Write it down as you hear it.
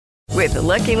With the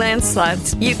Lucky Land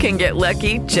Slots, you can get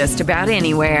lucky just about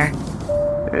anywhere.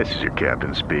 This is your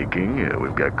captain speaking.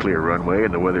 We've got clear runway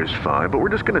and the weather's fine, but we're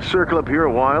just going to circle up here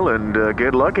a while and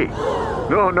get lucky.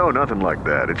 No, nothing like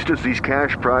that. It's just these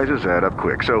cash prizes add up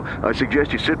quick. So I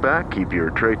suggest you sit back, keep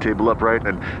your tray table upright,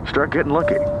 and start getting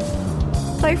lucky.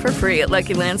 Play for free at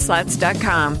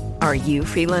LuckyLandSlots.com. Are you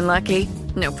feeling lucky?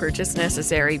 No purchase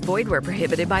necessary. Void where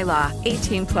prohibited by law.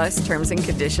 18 plus terms and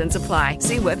conditions apply.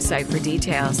 See website for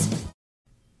details.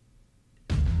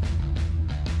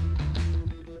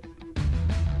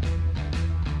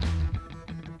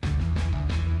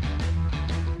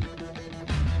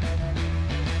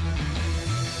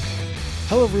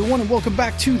 Hello, everyone, and welcome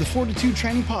back to the Fortitude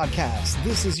Training Podcast.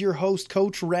 This is your host,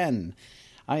 Coach Ren.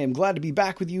 I am glad to be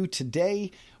back with you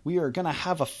today. We are going to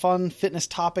have a fun fitness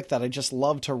topic that I just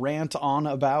love to rant on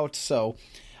about, so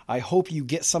I hope you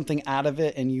get something out of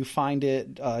it and you find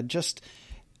it just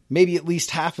maybe at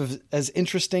least half of as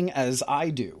interesting as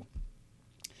I do.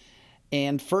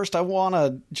 And first, I want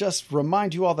to just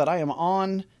remind you all that I am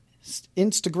on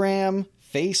Instagram,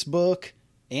 Facebook,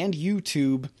 and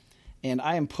YouTube, and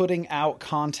I am putting out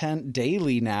content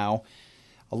daily now.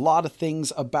 A lot of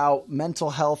things about mental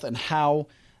health and how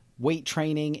weight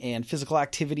training and physical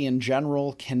activity in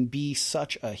general can be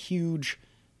such a huge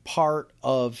part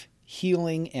of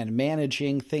healing and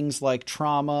managing things like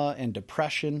trauma and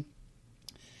depression.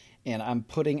 And I'm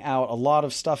putting out a lot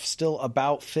of stuff still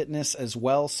about fitness as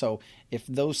well. So if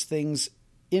those things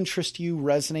interest you,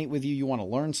 resonate with you, you want to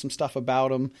learn some stuff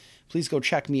about them, please go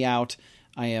check me out.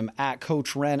 I am at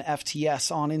Coach Ren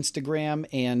FTS on Instagram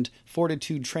and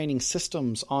Fortitude Training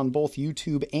Systems on both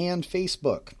YouTube and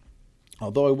Facebook.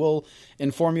 Although I will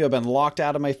inform you, I've been locked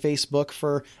out of my Facebook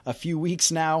for a few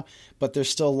weeks now, but there's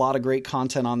still a lot of great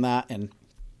content on that, and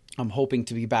I'm hoping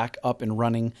to be back up and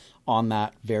running on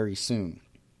that very soon.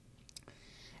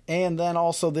 And then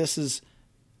also this is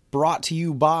brought to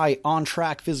you by On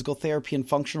Track Physical Therapy and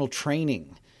Functional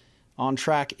Training. On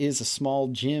Track is a small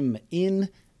gym in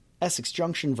Essex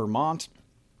Junction, Vermont.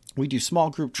 We do small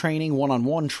group training,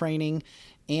 one-on-one training,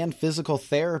 and physical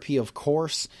therapy, of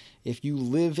course. If you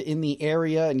live in the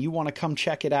area and you want to come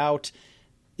check it out,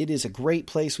 it is a great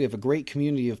place. We have a great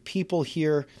community of people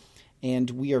here, and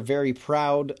we are very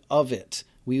proud of it.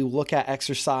 We look at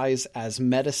exercise as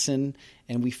medicine,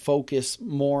 and we focus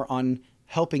more on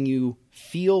helping you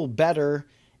feel better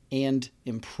and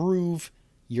improve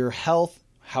your health,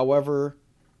 however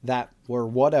that or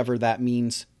whatever that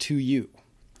means to you.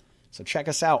 So check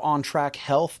us out on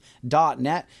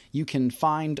trackhealth.net. You can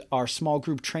find our small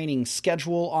group training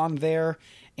schedule on there,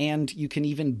 and you can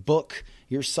even book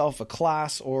yourself a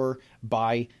class or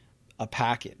buy a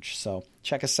package. So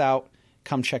check us out.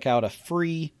 Come check out a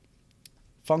free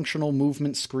functional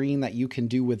movement screen that you can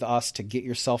do with us to get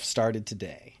yourself started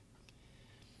today.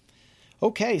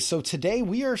 Okay, so today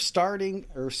we are talking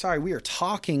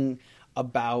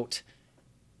about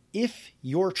if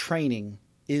your training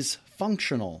is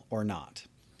functional or not.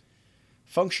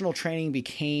 Functional training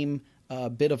became a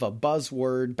bit of a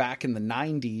buzzword back in the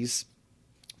 90s,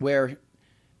 where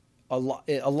a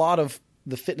lot of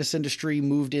the fitness industry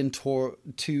moved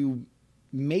into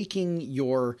making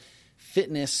your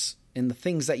fitness and the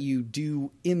things that you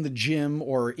do in the gym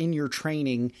or in your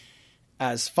training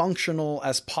as functional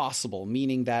as possible,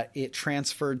 meaning that it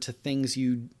transferred to things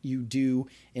you do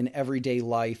in everyday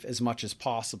life as much as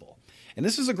possible. And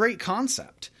this is a great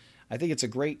concept. I think it's a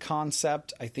great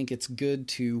concept. I think it's good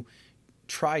to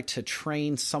try to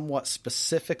train somewhat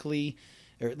specifically,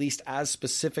 or at least as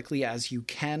specifically as you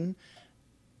can,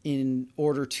 in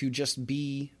order to just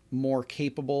be more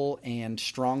capable and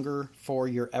stronger for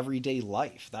your everyday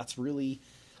life. That's really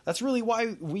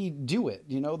why we do it.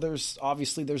 You know, there's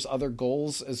other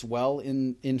goals as well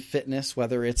in fitness,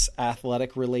 whether it's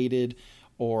athletic related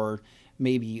or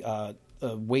maybe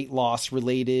weight loss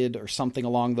related or something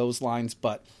along those lines.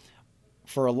 But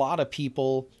for a lot of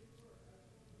people,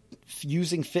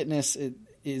 using fitness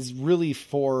is really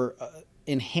for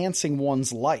enhancing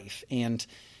one's life. And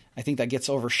I think that gets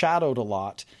overshadowed a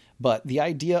lot. But the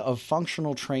idea of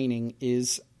functional training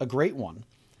is a great one.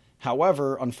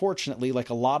 However, unfortunately, like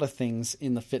a lot of things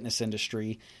in the fitness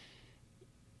industry,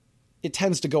 it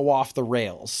tends to go off the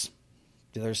rails.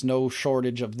 There's no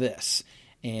shortage of this.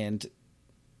 And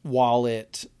while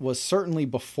it was certainly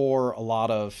before a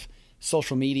lot of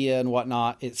social media and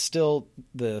whatnot, it's still,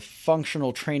 the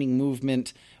functional training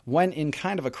movement went in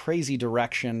kind of a crazy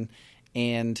direction,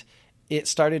 and it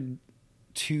started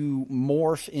to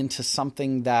morph into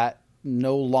something that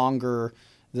no longer,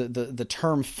 the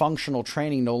term functional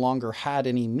training no longer had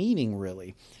any meaning,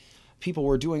 really. People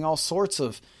were doing all sorts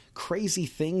of crazy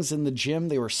things in the gym.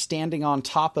 They were standing on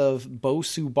top of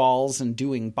Bosu balls and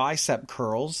doing bicep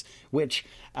curls, which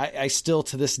I still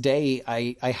to this day,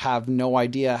 I have no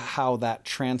idea how that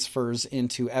transfers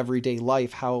into everyday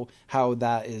life, how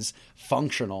that is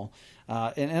functional,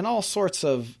 and all sorts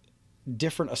of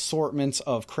different assortments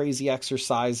of crazy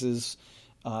exercises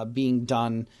being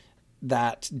done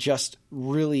that just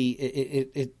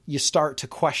really, you start to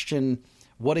question,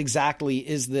 what exactly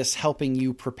is this helping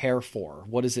you prepare for?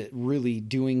 What is it really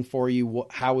doing for you?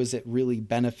 How is it really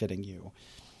benefiting you?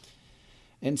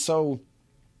 And so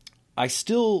I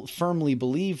still firmly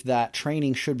believe that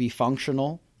training should be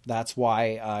functional. That's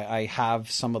why I have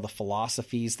some of the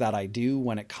philosophies that I do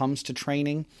when it comes to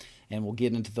training, and we'll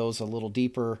get into those a little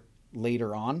deeper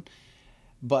later on.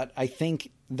 But I think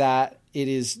that it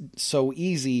is so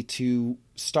easy to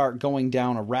start going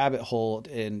down a rabbit hole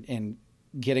and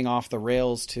getting off the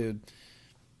rails to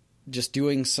just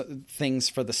doing things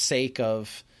for the sake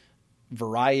of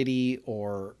variety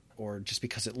or just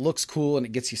because it looks cool and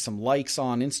it gets you some likes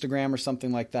on Instagram or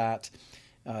something like that.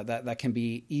 That can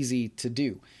be easy to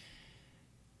do.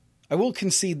 I will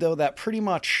concede, though, that pretty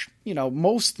much,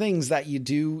 most things that you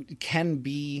do can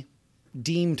be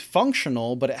deemed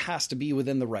functional, but it has to be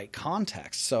within the right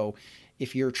context. So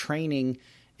if you're training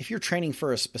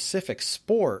for a specific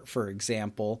sport, for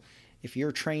example, if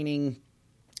you're training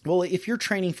for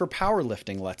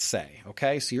powerlifting, let's say,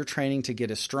 okay, so you're training to get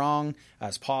as strong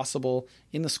as possible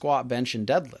in the squat, bench, and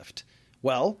deadlift.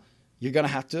 Well, you're going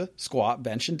to have to squat,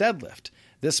 bench, and deadlift.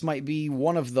 This might be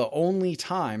one of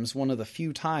the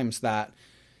few times that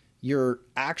you're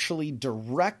actually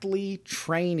directly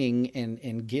training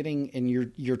and getting, and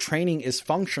your training is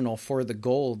functional for the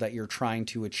goal that you're trying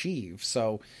to achieve.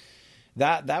 So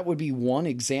that would be one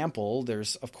example.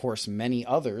 There's, of course, many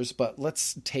others, but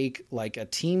let's take like a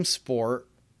team sport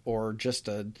or just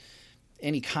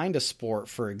any kind of sport,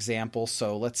 for example.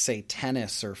 So let's say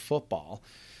tennis or football.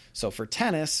 So for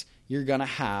tennis, you're going to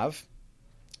have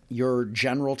your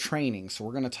general training. So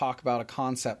we're going to talk about a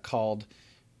concept called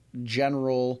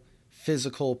general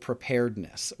physical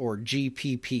preparedness, or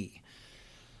GPP.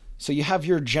 So you have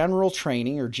your general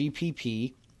training, or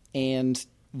GPP, and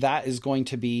that is going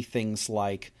to be things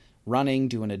like running,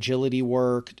 doing agility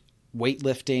work,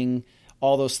 weightlifting,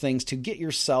 all those things to get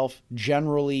yourself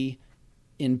generally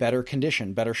in better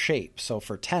condition, better shape. So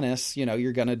for tennis,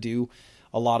 you're going to do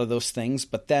a lot of those things,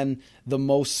 but then the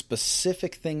most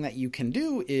specific thing that you can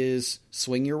do is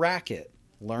swing your racket,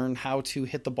 learn how to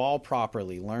hit the ball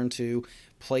properly, learn to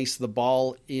place the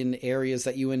ball in areas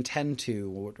that you intend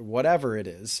to, or whatever it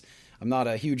is. I'm not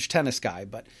a huge tennis guy,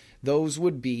 but those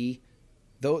are the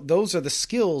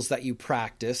skills that you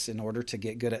practice in order to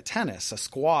get good at tennis. A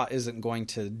squat isn't going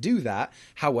to do that.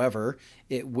 However,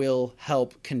 it will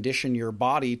help condition your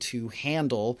body to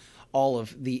handle all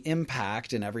of the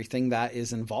impact and everything that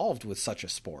is involved with such a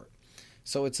sport.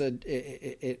 So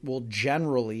it will,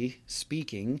 generally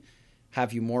speaking,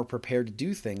 have you more prepared to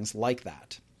do things like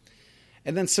that.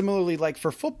 And then similarly, like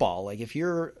for football, like if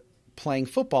you're playing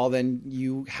football, then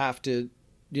you have to,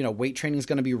 weight training is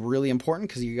going to be really important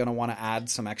because you're going to want to add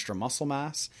some extra muscle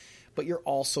mass, but you're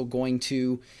also going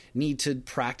to need to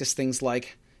practice things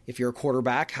like, if you're a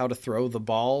quarterback, how to throw the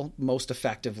ball most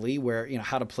effectively,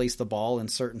 how to place the ball in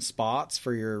certain spots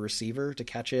for your receiver to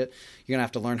catch it. You're going to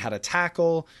have to learn how to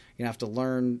tackle. You're going to have to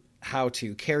learn how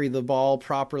to carry the ball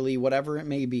properly, whatever it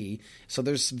may be. So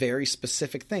there's very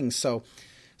specific things. So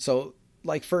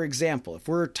like, for example, if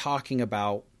we're talking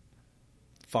about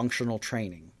functional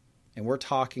training and we're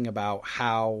talking about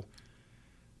how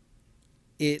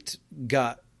it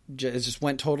just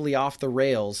went totally off the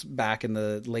rails back in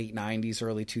the late 90s,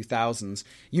 early 2000s,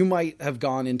 you might have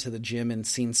gone into the gym and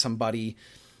seen somebody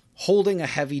holding a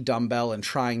heavy dumbbell and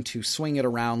trying to swing it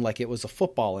around like it was a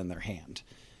football in their hand.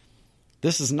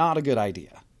 This is not a good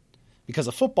idea, because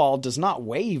a football does not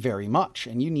weigh very much,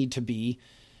 and you need to be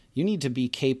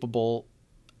capable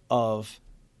of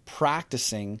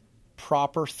practicing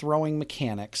proper throwing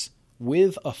mechanics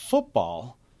with a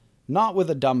football, not with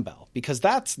a dumbbell, because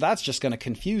that's just going to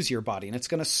confuse your body and it's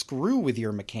going to screw with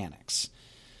your mechanics.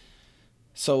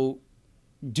 So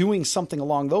doing something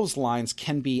along those lines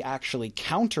can be actually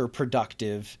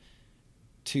counterproductive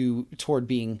toward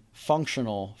being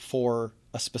functional for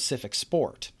a specific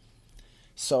sport.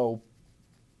 So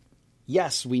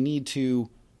yes, we need to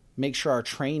make sure our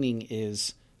training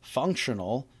is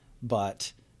functional,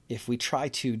 but if we try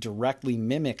to directly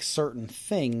mimic certain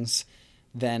things,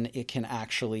 then it can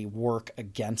actually work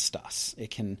against us. It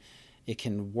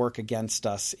can work against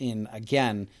us in,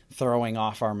 again, throwing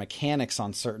off our mechanics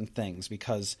on certain things,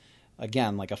 because,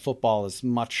 again, like a football is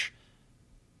much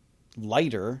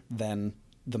lighter than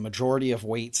the majority of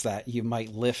weights that you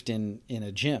might lift in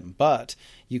a gym, but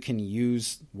you can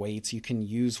use weights, you can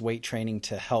use weight training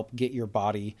to help get your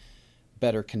body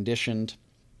better conditioned,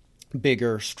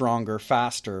 bigger, stronger,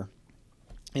 faster,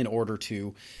 in order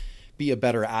to be a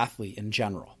better athlete in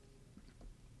general.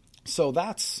 So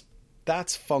that's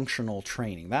functional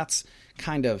training. That's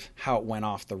kind of how it went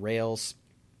off the rails,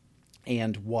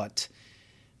 and what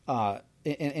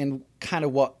and kind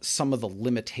of what some of the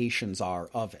limitations are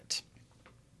of it.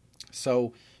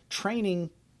 So training,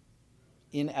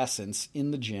 in essence,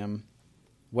 in the gym,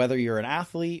 whether you're an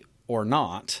athlete or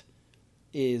not,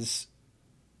 is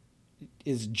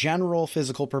general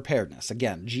physical preparedness.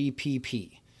 Again,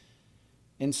 GPP.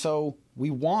 And so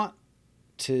we want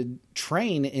to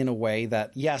train in a way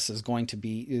that, yes, is going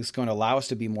to allow us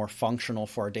to be more functional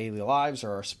for our daily lives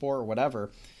or our sport or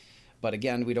whatever. But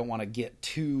again, we don't want to get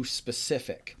too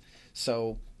specific.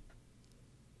 So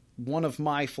one of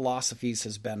my philosophies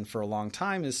has been for a long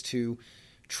time is to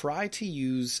try to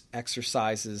use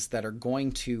exercises that are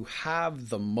going to have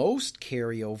the most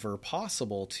carryover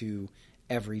possible to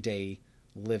everyday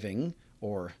living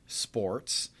or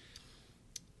sports.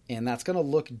 And that's going to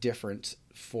look different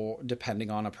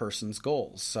depending on a person's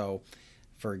goals. So,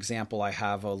 for example, I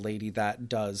have a lady that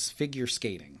does figure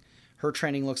skating. Her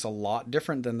training looks a lot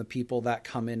different than the people that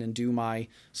come in and do my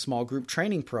small group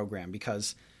training program,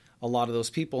 because a lot of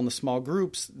those people in the small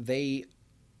groups, they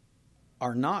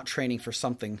are not training for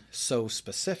something so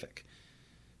specific.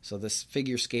 So this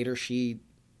figure skater, she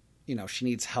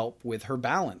needs help with her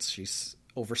balance. She's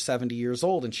over 70 years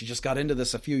old, and she just got into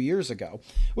this a few years ago,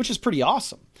 which is pretty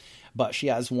awesome. But she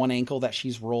has one ankle that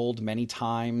she's rolled many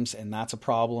times, and that's a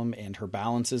problem, and her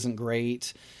balance isn't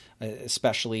great,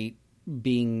 especially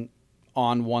being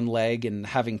on one leg and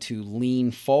having to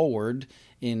lean forward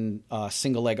in a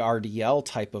single leg RDL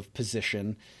type of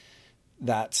position.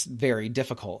 That's very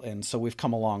difficult. And so we've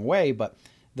come a long way, but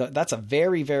that's a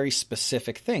very, very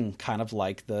specific thing, kind of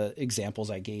like the examples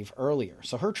I gave earlier.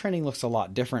 So her training looks a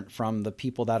lot different from the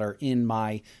people that are in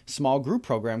my small group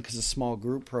program, because the small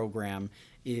group program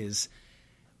is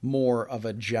more of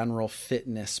a general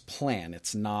fitness plan.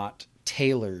 It's not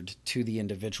tailored to the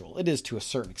individual. It is to a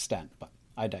certain extent, but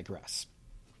I digress.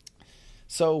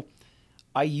 So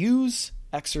I use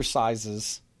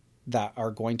exercises that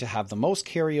are going to have the most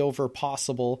carryover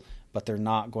possible, but they're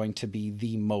not going to be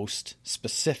the most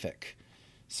specific.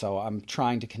 So I'm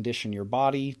trying to condition your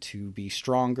body to be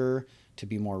stronger, to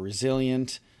be more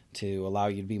resilient, to allow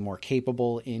you to be more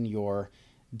capable in your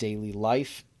daily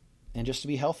life, and just to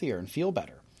be healthier and feel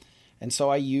better. And so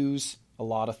I use a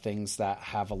lot of things that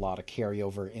have a lot of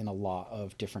carryover in a lot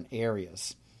of different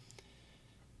areas.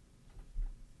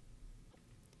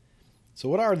 So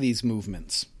what are these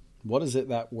movements? What is it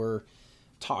that we're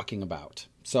talking about?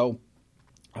 So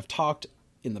I've talked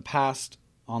in the past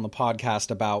on the podcast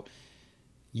about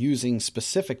using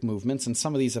specific movements, and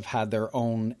some of these have had their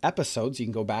own episodes. You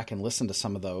can go back and listen to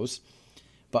some of those.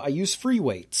 But I use free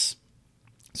weights.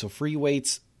 So free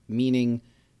weights meaning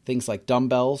things like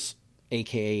dumbbells,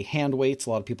 aka hand weights. A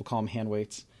lot of people call them hand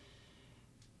weights.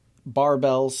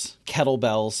 Barbells,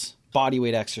 kettlebells,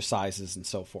 bodyweight exercises, and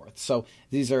so forth. So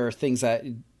these are things that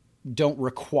don't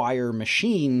require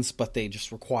machines, but they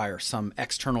just require some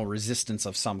external resistance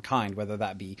of some kind, whether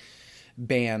that be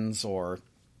bands or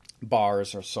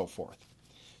bars or so forth.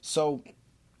 So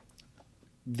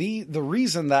the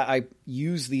reason that I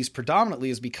use these predominantly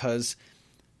is because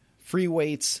free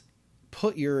weights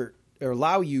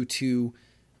allow you to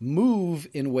move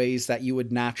in ways that you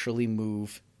would naturally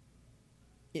move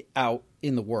out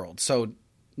in the world. So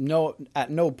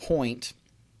at no point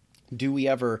do we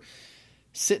ever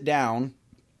sit down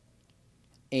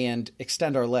and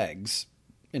extend our legs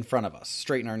in front of us,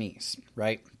 straighten our knees,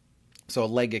 right? So a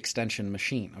leg extension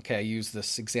machine. Okay, I use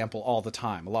this example all the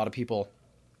time. A lot of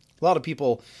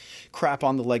people crap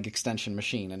on the leg extension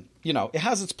machine, and it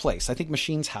has its place. I think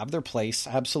machines have their place,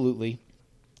 absolutely.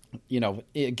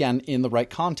 Again, in the right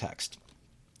context,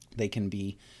 they can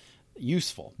be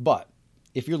useful. But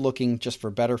if you're looking just for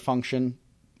better function,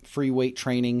 free weight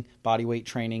training, body weight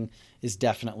training is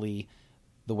definitely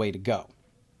the way to go.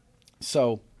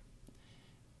 So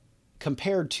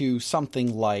compared to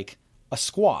something like a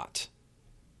squat,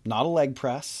 not a leg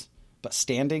press, but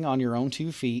standing on your own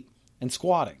 2 feet and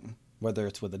squatting, whether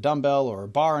it's with a dumbbell or a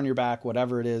bar on your back,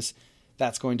 whatever it is,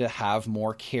 that's going to have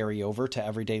more carryover to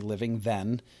everyday living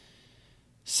than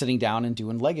sitting down and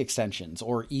doing leg extensions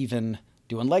or even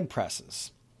doing leg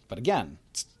presses. But again,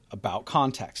 it's about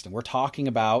context, and we're talking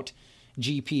about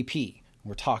GPP.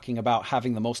 We're talking about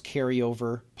having the most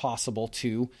carryover possible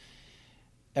to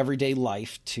everyday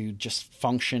life to just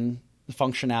actual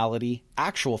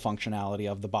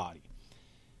functionality of the body.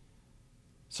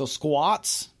 So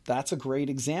squats, that's a great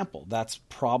example. That's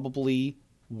probably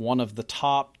one of the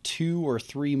top 2 or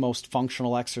 3 most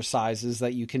functional exercises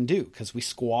that you can do, because we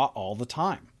squat all the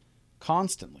time,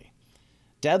 constantly.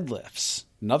 Deadlifts,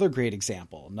 another great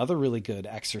example, another really good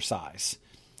exercise.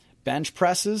 Bench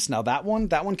presses, now that one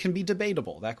can be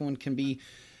debatable. That one can be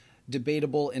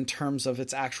debatable in terms of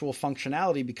its actual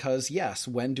functionality, because yes,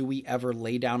 when do we ever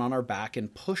lay down on our back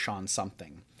and push on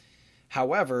something?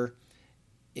 However,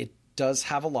 it does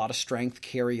have a lot of strength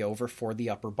carryover for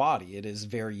the upper body. It is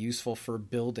very useful for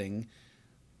building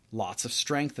lots of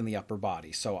strength in the upper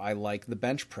body. So I like the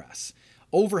bench press.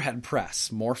 Overhead press,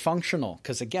 more functional,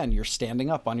 because again, you're standing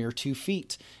up on your 2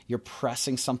 feet. You're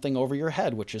pressing something over your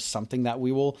head, which is something that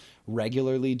we will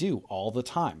regularly do all the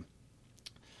time.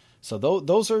 So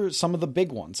those are some of the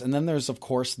big ones. And then there's, of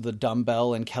course, the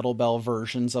dumbbell and kettlebell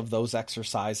versions of those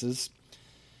exercises.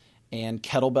 And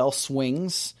kettlebell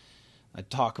swings. I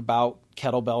talk about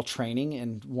kettlebell training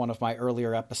in one of my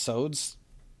earlier episodes.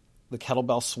 The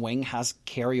kettlebell swing has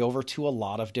carryover to a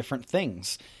lot of different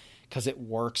things, because it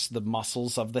works the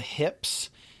muscles of the hips.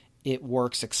 It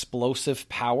works explosive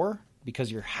power,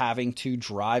 because you're having to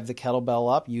drive the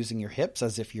kettlebell up using your hips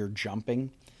as if you're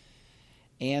jumping.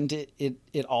 And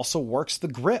it also works the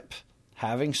grip.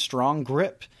 Having strong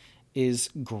grip is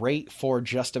great for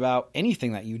just about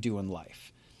anything that you do in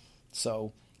life.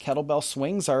 So kettlebell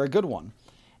swings are a good one.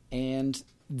 And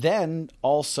then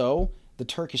also the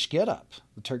Turkish get-up.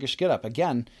 The Turkish get-up,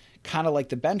 again, kind of like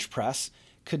the bench press,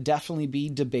 could definitely be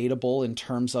debatable in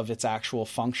terms of its actual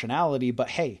functionality. But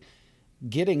hey,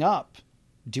 getting up,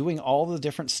 doing all the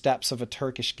different steps of a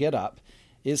Turkish get-up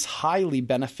is highly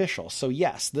beneficial. So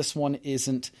yes, this one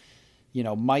isn't,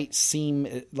 might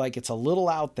seem like it's a little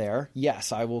out there.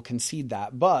 Yes, I will concede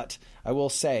that. But I will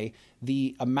say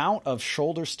the amount of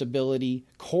shoulder stability,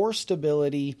 core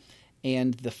stability,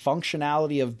 and the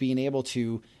functionality of being able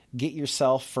to get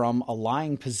yourself from a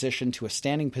lying position to a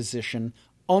standing position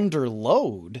under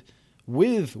load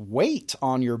with weight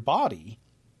on your body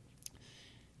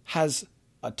has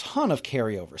a ton of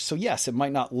carryover. So yes, it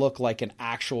might not look like an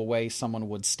actual way someone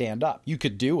would stand up. You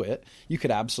could do it. You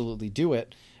could absolutely do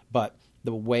it. But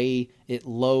the way it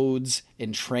loads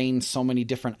and trains so many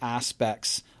different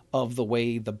aspects of the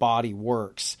way the body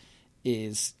works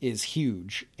is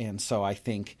huge. And so I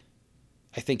think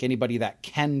anybody that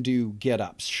can do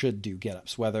get-ups should do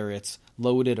get-ups, whether it's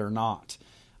loaded or not.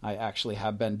 I actually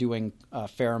have been doing a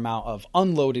fair amount of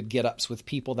unloaded get-ups with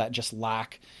people that just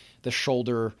lack the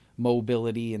shoulder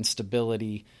mobility and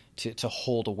stability to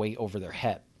hold a weight over their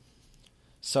head.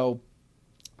 So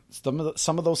some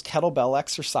of those kettlebell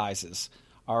exercises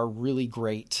are really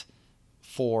great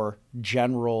for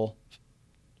general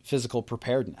physical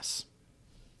preparedness.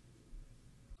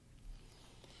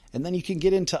 And then you can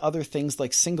get into other things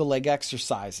like single leg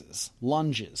exercises,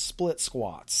 lunges, split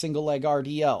squats, single leg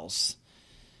RDLs.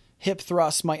 Hip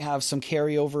thrusts might have some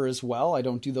carryover as well. I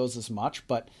don't do those as much,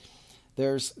 but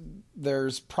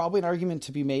there's probably an argument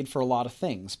to be made for a lot of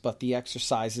things. But the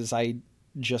exercises I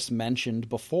just mentioned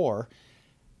before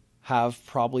have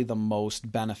probably the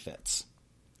most benefits.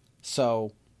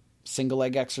 So single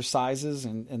leg exercises,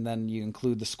 and then you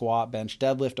include the squat, bench,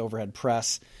 deadlift, overhead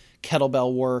press,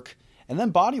 kettlebell work, and then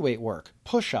body weight work.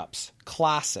 Push-ups,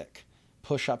 classic.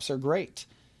 Push-ups are great.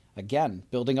 Again,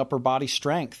 building upper body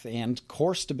strength and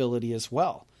core stability as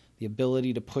well. The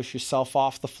ability to push yourself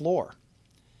off the floor.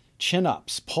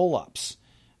 Chin-ups, pull-ups,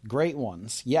 great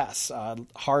ones. Yes,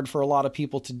 hard for a lot of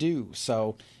people to do,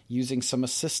 so using some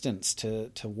assistance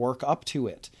to work up to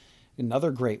it.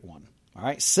 Another great one. All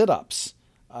right, sit-ups,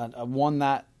 one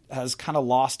that has kind of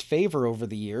lost favor over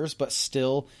the years, but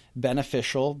still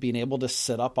beneficial, being able to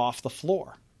sit up off the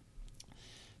floor.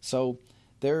 So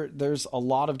there's a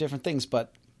lot of different things,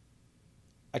 but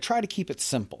I try to keep it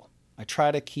simple. I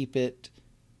try to keep it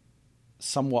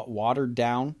somewhat watered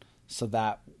down so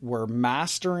that we're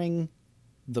mastering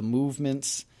the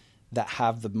movements that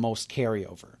have the most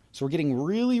carryover. So we're getting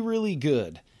really, really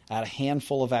good at a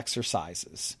handful of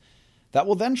exercises. That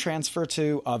will then transfer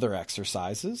to other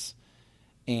exercises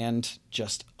and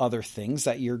just other things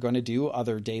that you're going to do,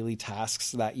 other daily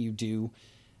tasks that you do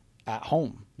at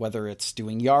home, whether it's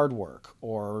doing yard work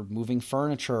or moving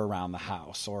furniture around the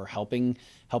house or helping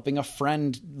a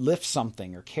friend lift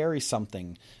something or carry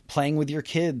something, playing with your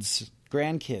kids,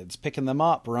 grandkids, picking them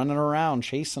up, running around,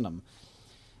 chasing them.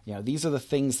 These are the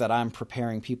things that I'm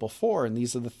preparing people for, and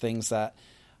these are the things that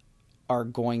are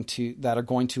going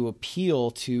to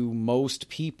appeal to most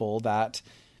people that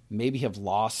maybe have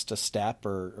lost a step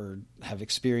or have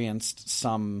experienced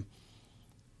some,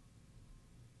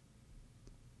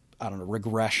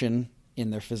 regression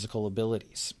in their physical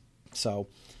abilities. So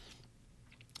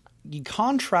you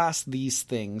contrast these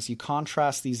things, you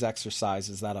contrast these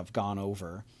exercises that I've gone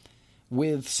over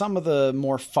with some of the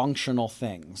more functional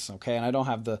things, okay? And I don't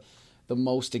have the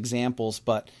most examples,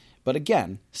 but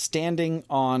again, standing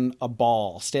on a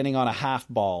ball, standing on a half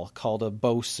ball called a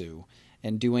BOSU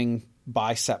and doing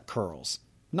bicep curls,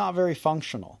 not very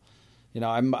functional.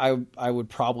 I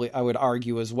would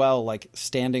argue as well, like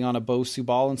standing on a BOSU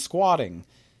ball and squatting,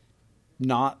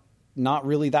 not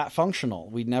really that functional.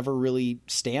 We'd never really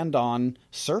stand on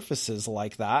surfaces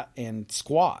like that and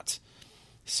squat.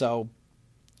 So,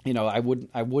 I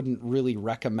wouldn't really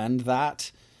recommend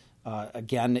that.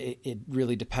 Again, it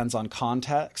really depends on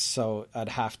context. So I'd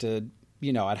have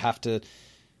to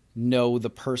know the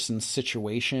person's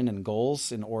situation and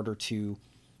goals in order to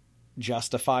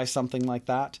justify something like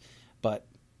that. But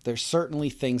there's certainly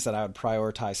things that I would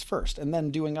prioritize first. And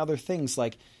then doing other things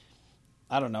like,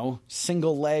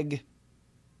 single leg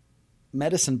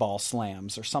medicine ball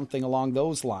slams or something along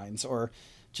those lines, or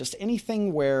just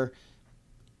anything where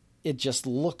it just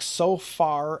looks so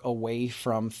far away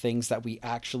from things that we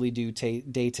actually do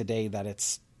day to day that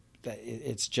it's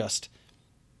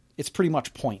pretty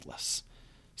much pointless.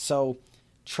 So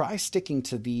try sticking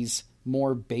to these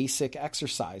more basic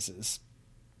exercises.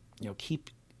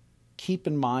 Keep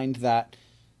in mind that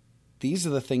these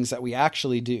are the things that we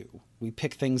actually do. We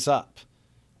pick things up.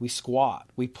 We squat.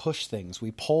 We push things.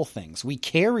 We pull things. We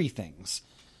carry things.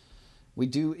 We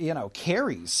do,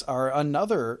 carries are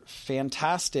another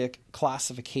fantastic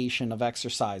classification of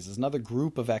exercises, another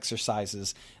group of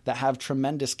exercises that have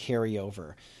tremendous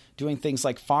carryover. Doing things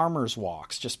like farmer's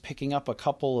walks, just picking up a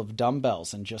couple of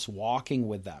dumbbells and just walking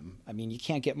with them. I mean, you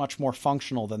can't get much more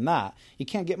functional than that. You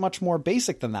can't get much more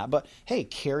basic than that. But hey,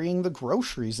 carrying the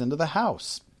groceries into the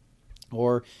house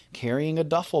or carrying a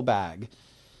duffel bag.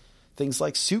 Things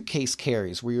like suitcase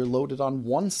carries where you're loaded on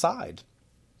one side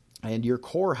and your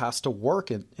core has to work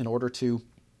in order to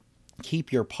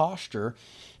keep your posture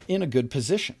in a good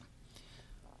position.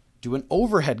 Doing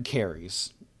overhead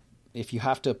carries, if you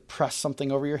have to press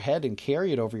something over your head and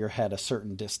carry it over your head a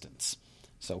certain distance.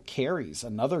 So carries,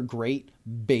 another great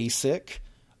basic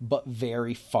but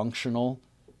very functional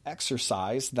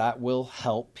exercise that will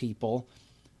help people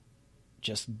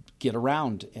just get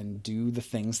around and do the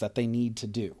things that they need to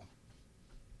do.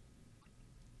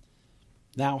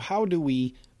 Now, how do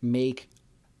we make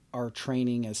our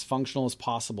training as functional as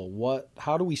possible?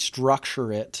 How do we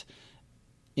structure it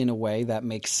in a way that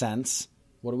makes sense?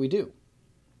 What do we do?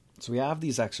 So we have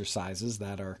these exercises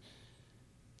that are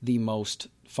the most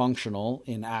functional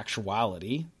in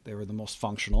actuality. They were the most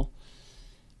functional.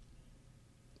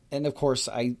 And of course,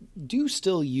 I do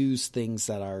still use things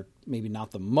that are maybe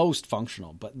not the most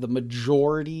functional, but the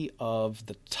majority of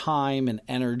the time and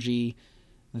energy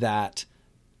that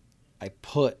I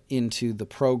put into the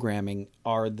programming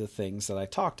are the things that I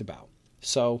talked about.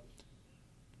 So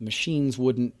machines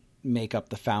wouldn't make up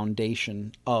the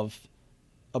foundation of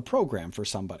a program for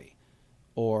somebody,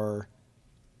 or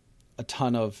a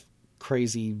ton of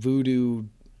crazy voodoo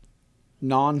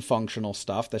non-functional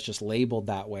stuff that's just labeled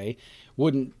that way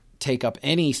wouldn't take up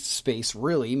any space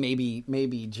really,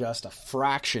 maybe just a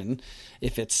fraction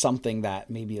if it's something that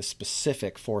maybe is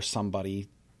specific for somebody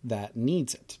that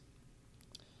needs it.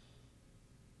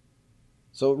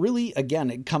 So really, again,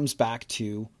 it comes back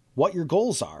to what your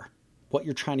goals are, what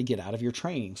you're trying to get out of your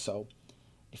training. So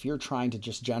if you're trying to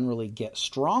just generally get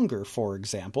stronger, for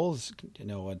example,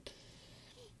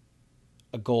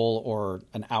 a goal or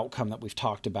an outcome that we've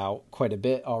talked about quite a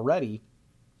bit already,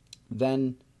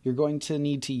 then you're going to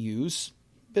need to use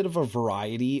a bit of a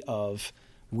variety of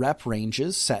rep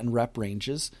ranges, set and rep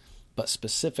ranges, but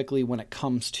specifically when it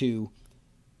comes to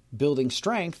building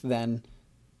strength, then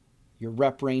your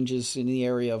rep ranges in the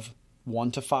area of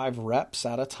 1 to 5 reps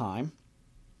at a time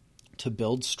to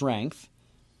build strength.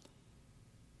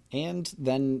 And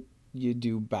then you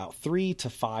do about 3 to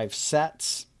 5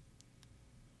 sets.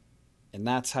 And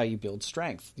that's how you build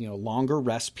strength. Longer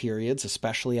rest periods,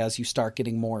 especially as you start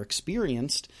getting more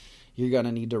experienced, you're going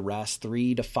to need to rest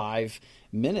 3 to 5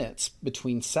 minutes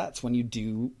between sets when you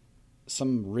do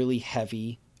some really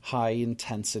heavy, high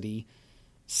intensity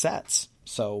sets.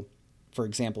 So, for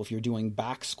example, if you're doing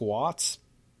back squats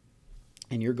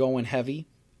and you're going heavy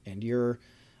and you're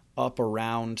up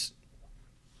around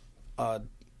a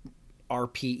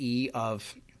RPE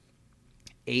of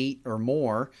 8 or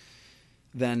more,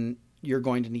 then you're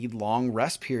going to need long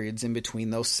rest periods in between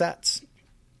those sets.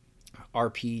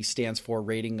 RP stands for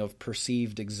rating of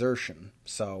perceived exertion.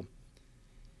 So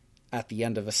at the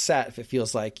end of a set, if it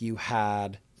feels like you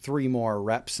had 3 more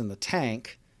reps in the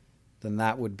tank, then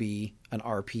that would be an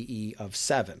RPE of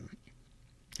 7.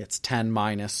 It's 10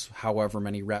 minus however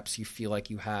many reps you feel like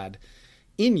you had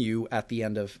in you at the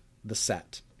end of the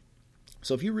set.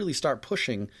 So if you really start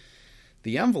pushing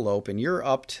the envelope and you're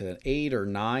up to 8 or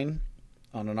 9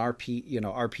 on an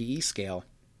RPE scale,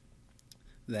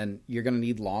 then you're going to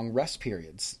need long rest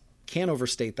periods. Can't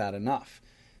overstate that enough.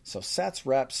 So sets,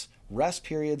 reps, rest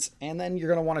periods, and then you're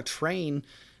going to want to train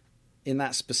in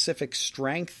that specific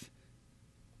strength.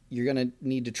 You're going to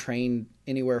need to train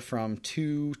anywhere from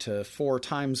 2 to 4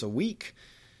 times a week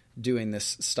doing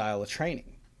this style of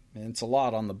training. And it's a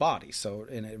lot on the body.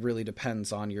 And it really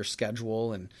depends on your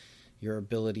schedule and your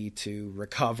ability to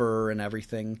recover and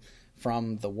everything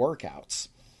from the workouts.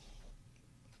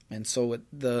 And so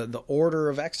the order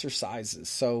of exercises.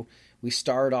 So we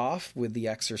start off with the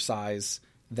exercise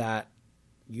that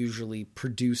usually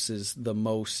produces the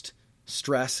most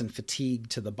stress and fatigue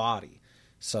to the body.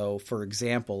 So for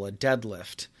example, a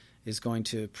deadlift is going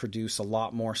to produce a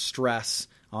lot more stress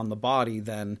on the body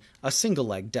than a single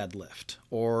leg deadlift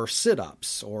or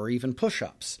sit-ups or even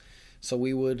push-ups. So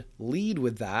we would lead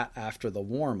with that after the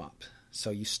warm-up. So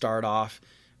you start off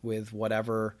with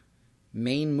whatever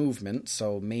main movement.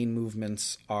 So main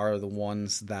movements are the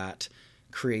ones that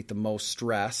create the most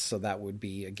stress. So that would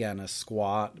be, again, a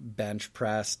squat, bench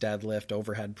press, deadlift,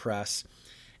 overhead press.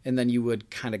 And then you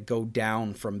would kind of go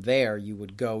down from there. You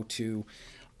would go to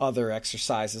other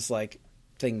exercises like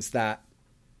things that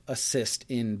assist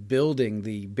in building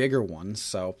the bigger ones.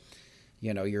 So,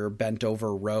 your bent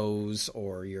over rows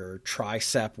or your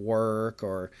tricep work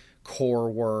or core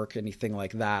work, anything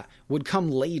like that would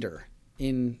come later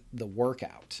in the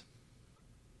workout.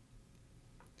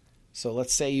 So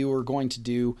let's say you were going to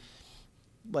do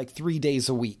like 3 days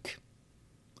a week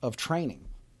of training.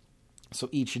 So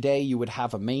each day you would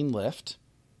have a main lift.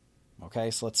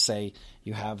 Okay, so let's say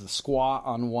you have the squat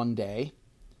on one day.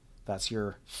 That's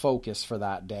your focus for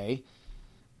that day.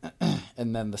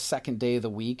 And then the second day of the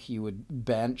week, you would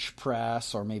bench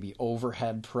press or maybe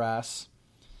overhead press.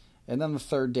 And then the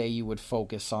third day, you would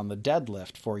focus on the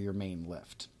deadlift for your main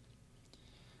lift.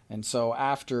 And so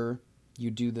after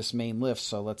you do this main lift,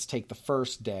 so let's take the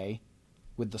first day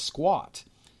with the squat.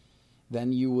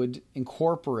 Then you would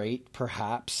incorporate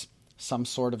perhaps some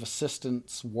sort of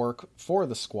assistance work for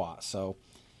the squat. So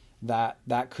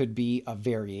that could be a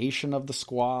variation of the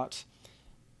squat,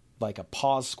 like a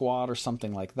pause squat or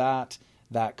something like that.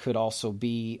 That could also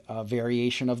be a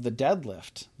variation of the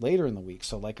deadlift later in the week.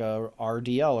 So like a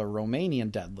RDL or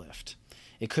Romanian deadlift.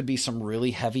 It could be some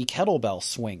really heavy kettlebell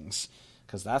swings,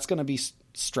 because that's going to be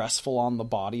stressful on the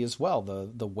body as well.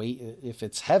 The weight, if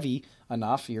it's heavy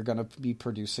enough, you're going to be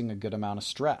producing a good amount of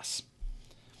stress.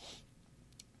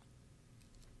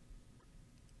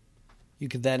 You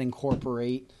could then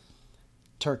incorporate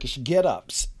Turkish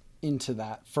get-ups into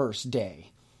that first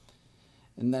day,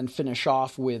 and then finish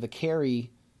off with a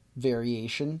carry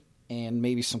variation and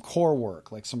maybe some core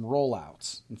work, like some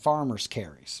rollouts and farmer's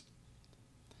carries.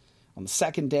 On the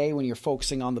second day, when you're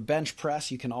focusing on the bench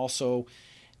press, you can also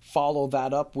follow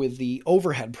that up with the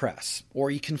overhead press, or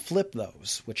you can flip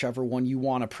those, whichever one you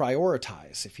want to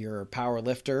prioritize. If you're a power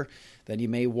lifter, then you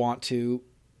may want to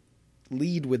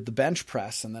lead with the bench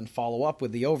press and then follow up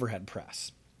with the overhead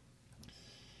press.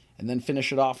 And then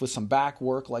finish it off with some back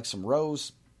work, like some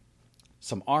rows,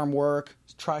 some arm work,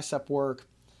 tricep work,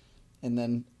 and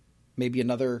then maybe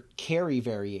another carry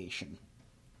variation.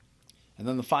 And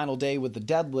then the final day with the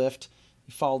deadlift,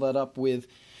 you follow that up with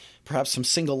perhaps some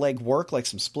single leg work, like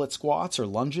some split squats or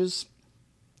lunges.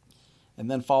 And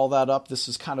then follow that up. This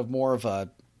is kind of more of a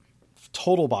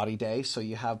total body day. So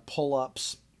you have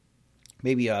pull-ups,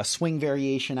 maybe a swing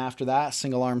variation after that,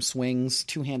 single arm swings,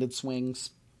 two-handed swings.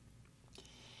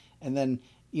 And then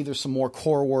either some more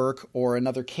core work or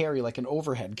another carry, like an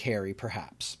overhead carry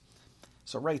perhaps.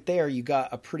 So right there, you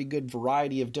got a pretty good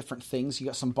variety of different things. You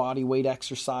got some body weight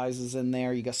exercises in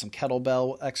there. You got some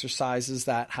kettlebell exercises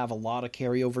that have a lot of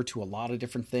carryover to a lot of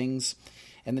different things.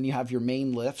 And then you have your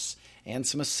main lifts and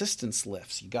some assistance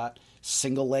lifts. You got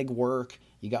single leg work.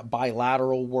 You got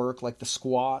bilateral work like the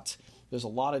squat. There's a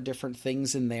lot of different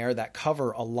things in there that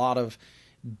cover a lot of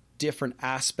different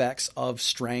aspects of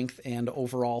strength and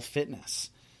overall fitness.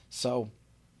 So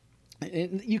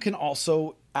you can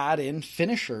also add in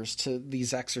finishers to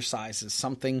these exercises,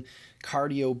 something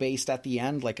cardio-based at the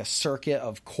end, like a circuit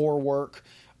of core work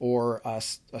or a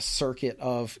circuit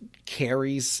of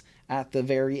carries at the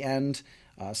very end,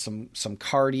 some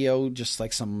cardio, just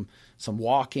like some some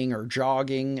walking or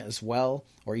jogging as well,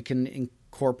 or you can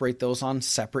incorporate those on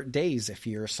separate days if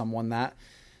you're someone that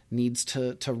needs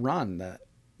to run. That,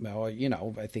 well, you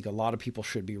know, I think a lot of people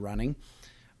should be running,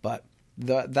 but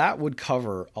that would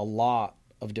cover a lot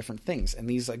of different things. And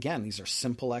these are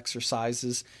simple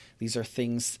exercises. These are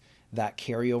things that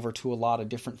carry over to a lot of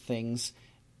different things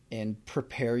and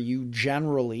prepare you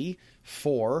generally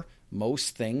for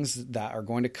most things that are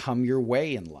going to come your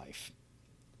way in life.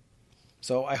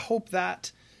 So I hope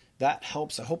that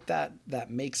helps. I hope that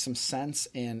makes some sense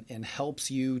and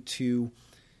helps you to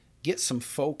get some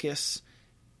focus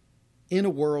in a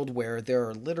world where there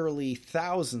are literally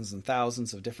thousands and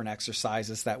thousands of different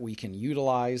exercises that we can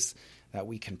utilize, that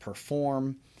we can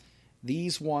perform.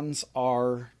 These ones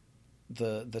are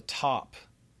the top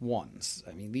ones.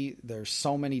 I mean, there's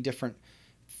so many different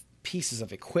pieces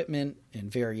of equipment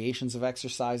and variations of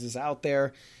exercises out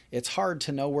there. It's hard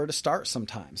to know where to start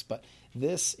sometimes, but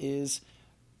this is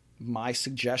my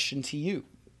suggestion to you.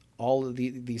 All of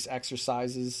these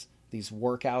exercises, these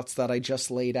workouts that I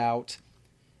just laid out,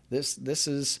 this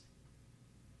is,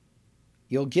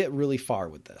 you'll get really far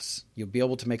with this. You'll be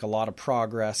able to make a lot of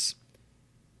progress,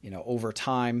 over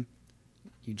time.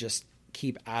 You just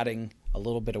keep adding a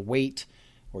little bit of weight,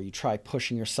 or you try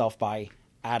pushing yourself by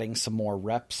adding some more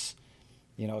reps.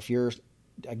 If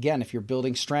you're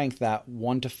building strength, that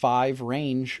 1 to 5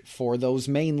 range for those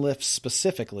main lifts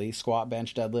specifically, squat,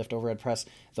 bench, deadlift, overhead press,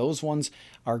 those ones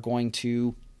are going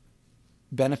to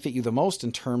benefit you the most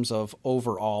in terms of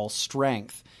overall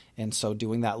strength. And so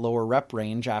doing that lower rep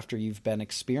range after you've been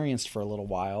experienced for a little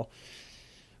while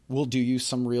will do you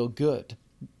some real good.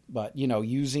 But,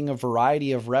 using a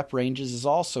variety of rep ranges is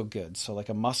also good. So like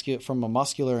from a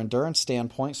muscular endurance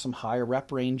standpoint, some higher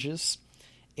rep ranges,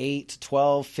 8,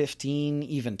 12, 15,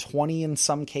 even 20 in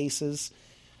some cases.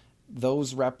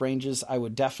 Those rep ranges I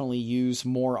would definitely use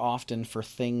more often for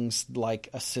things like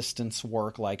assistance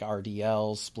work, like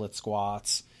RDLs, split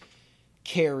squats,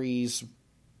 carries,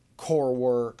 core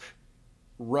work,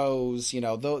 rows,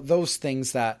 those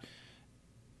things that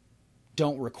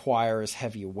don't require as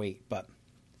heavy a weight. But,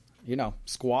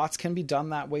 squats can be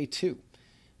done that way too.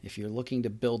 If you're looking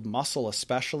to build muscle,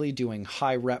 especially doing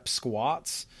high rep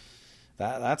squats,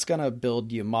 that's going to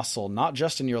build you muscle, not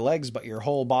just in your legs, but your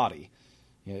whole body.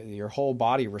 Your whole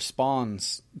body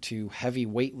responds to heavy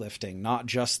weightlifting, not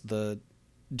just the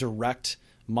direct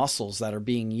muscles that are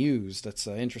being used. It's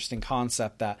an interesting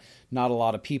concept that not a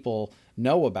lot of people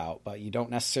know about, but you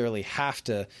don't necessarily have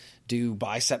to do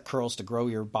bicep curls to grow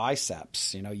your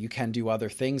biceps. You can do other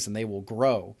things and they will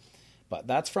grow, but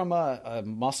that's from a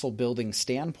muscle building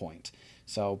standpoint.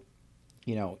 So,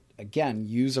 again,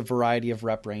 use a variety of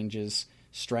rep ranges.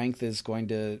 Strength is going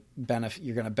to benefit.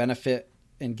 You're going to benefit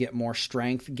and get more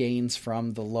strength gains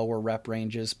from the lower rep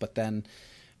ranges, but then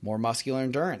more muscular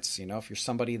endurance. If you're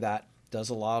somebody that does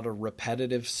a lot of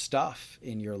repetitive stuff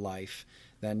in your life,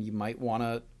 then you might want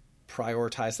to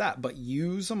prioritize that. But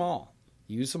use them all.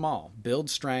 Use them all. Build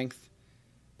strength,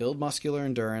 build muscular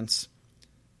endurance,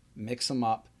 mix them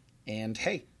up. And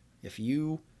hey, if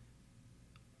you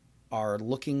are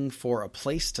looking for a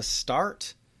place to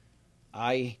start,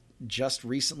 I just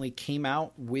recently came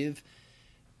out with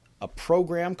a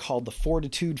program called the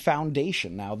Fortitude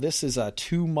Foundation. Now, this is a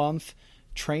 2-month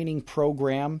training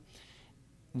program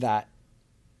that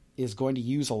is going to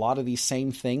use a lot of these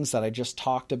same things that I just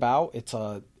talked about. It's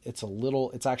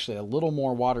actually a little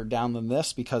more watered down than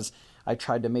this because I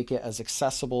tried to make it as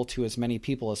accessible to as many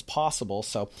people as possible.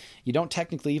 So you don't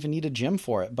technically even need a gym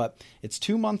for it, but it's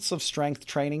 2 months of strength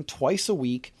training twice a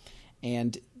week.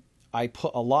 And I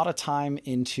put a lot of time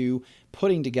into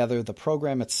putting together the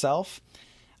program itself.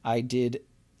 I did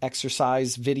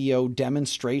exercise video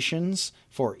demonstrations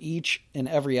for each and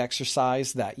every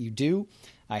exercise that you do.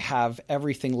 I have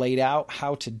everything laid out,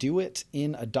 how to do it,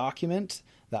 in a document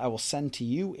that I will send to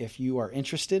you if you are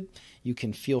interested. You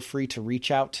can feel free to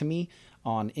reach out to me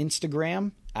on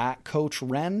Instagram at Coach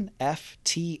Ren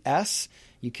FTS.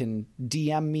 You can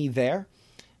DM me there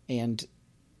and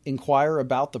inquire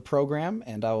about the program,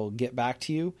 and I will get back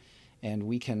to you, and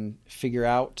we can figure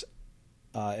out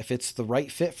if it's the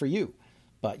right fit for you.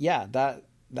 But yeah,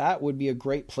 that would be a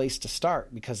great place to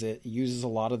start because it uses a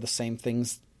lot of the same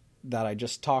things that I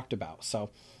just talked about.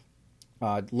 So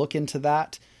look into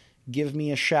that. Give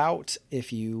me a shout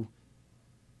if you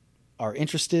are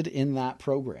interested in that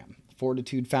program.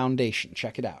 Fortitude Foundation.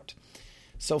 Check it out.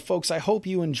 So folks, I hope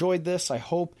you enjoyed this. I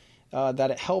hope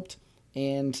that it helped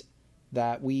and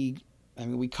that we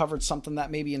covered something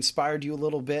that maybe inspired you a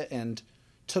little bit and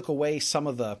took away some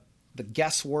of the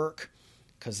guesswork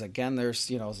Because again, there's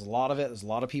a lot of it. There's a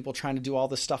lot of people trying to do all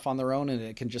this stuff on their own, and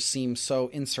it can just seem so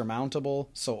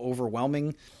insurmountable, so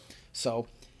overwhelming. So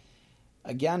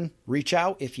again, reach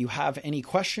out if you have any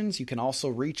questions. You can also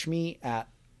reach me at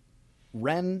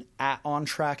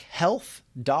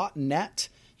ren@ontrackhealth.net.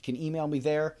 You can email me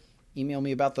there. Email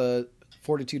me about the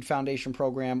Fortitude Foundation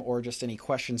program or just any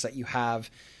questions that you have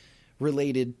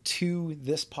related to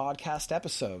this podcast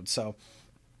episode. So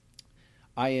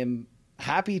I am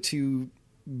happy to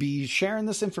be sharing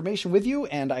this information with you,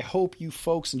 and I hope you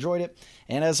folks enjoyed it.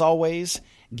 And as always,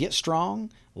 get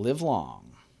strong, live long.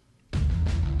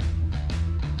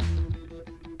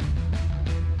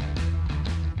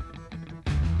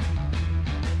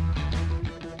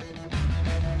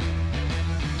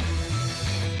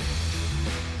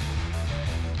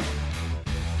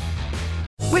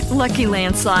 With Lucky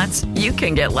Land Slots, you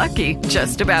can get lucky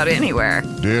just about anywhere.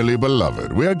 Dearly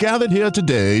beloved, we are gathered here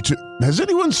today to... Has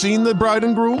anyone seen the bride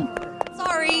and groom?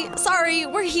 Sorry,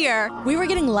 we're here. We were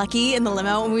getting lucky in the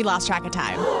limo and we lost track of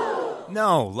time.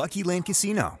 No, Lucky Land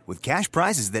Casino, with cash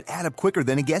prizes that add up quicker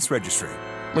than a guest registry.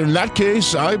 In that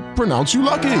case, I pronounce you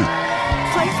lucky.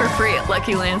 Play for free at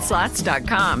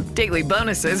LuckyLandSlots.com. Daily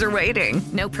bonuses are waiting.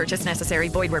 No purchase necessary.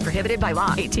 Void where prohibited by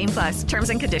law. 18+. Terms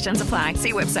and conditions apply.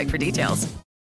 See website for details.